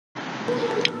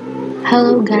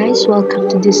Hello guys, welcome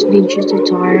to this video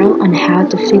tutorial on how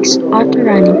to fix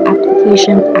auto-running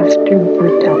application after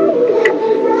boot up.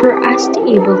 For us to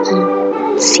able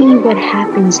to see what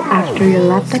happens after your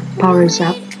laptop powers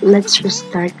up, let's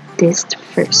restart this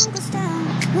first.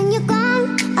 When you're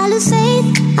gone, I lose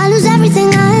faith, I lose everything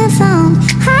I have found.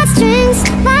 Heartstrings,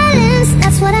 violence,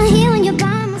 that's what I hear when you're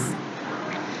by my side.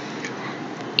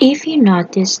 If you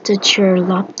notice that your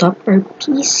laptop or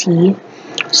PC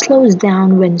slows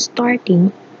down when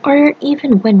starting or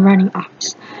even when running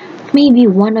apps, maybe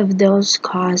one of those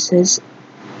causes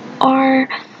are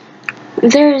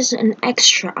there's an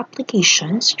extra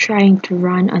applications trying to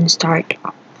run on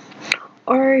startup,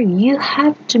 or you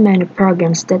have too many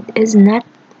programs that is not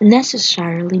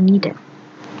necessarily needed.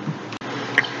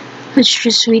 Let's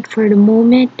just wait for the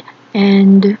moment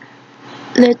and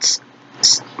let's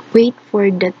wait for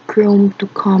that Chrome to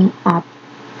come up.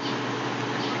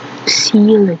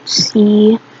 Let's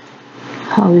see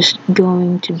how it's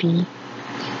going to be.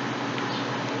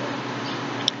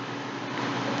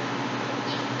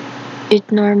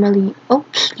 It normally,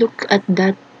 oops, look at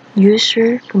that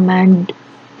user command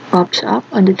pops up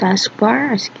on the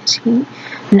taskbar as you can see,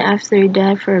 and after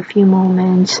that for a few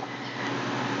moments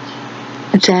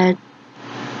that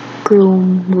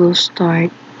Chrome will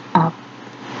start up.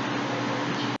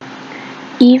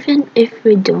 Even if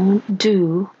we don't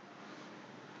do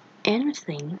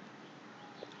anything,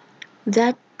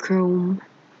 that Chrome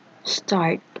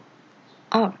start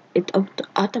up, it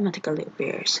automatically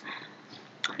appears.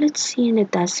 Let's see in the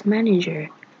task manager.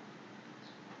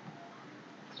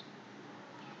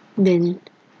 Then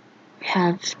we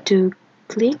have to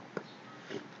click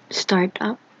start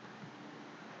up,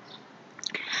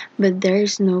 but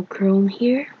there's no Chrome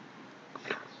here.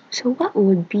 So what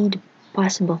would be the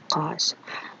possible cause?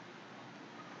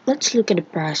 Let's look at the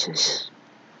process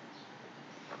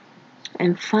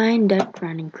and find that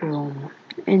running Chrome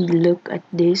and look at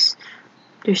this.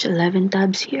 There's 11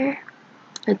 tabs here.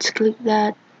 Let's click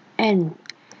that and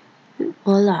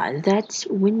voila, that's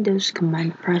Windows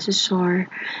command processor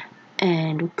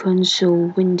and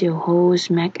console, window host,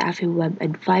 McAfee web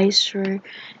advisor.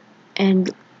 And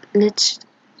let's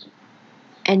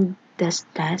end this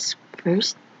task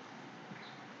first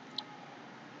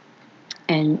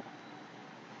and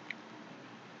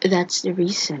that's the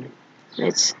reason.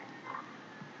 Let's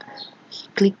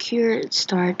click here,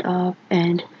 start up,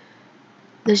 and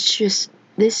let's just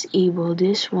disable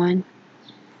this one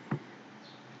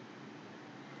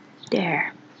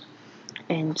there,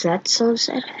 and that solves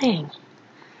everything.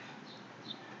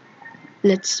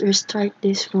 Let's restart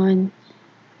this one.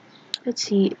 Let's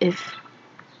see if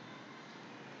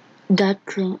that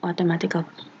Chrome automatically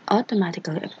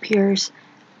appears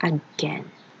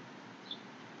again.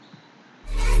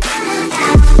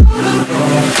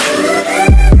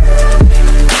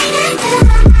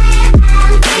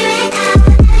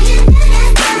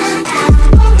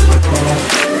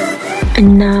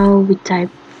 And now we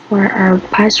type for our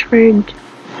password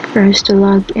for us to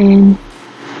log in,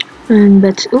 and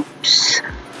that's oops,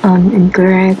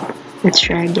 incorrect. Let's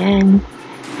try again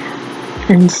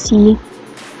and see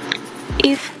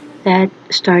if that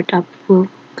startup will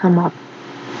come up.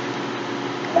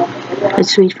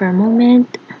 Let's wait for a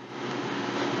moment,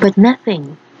 but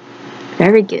nothing.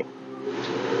 Very good.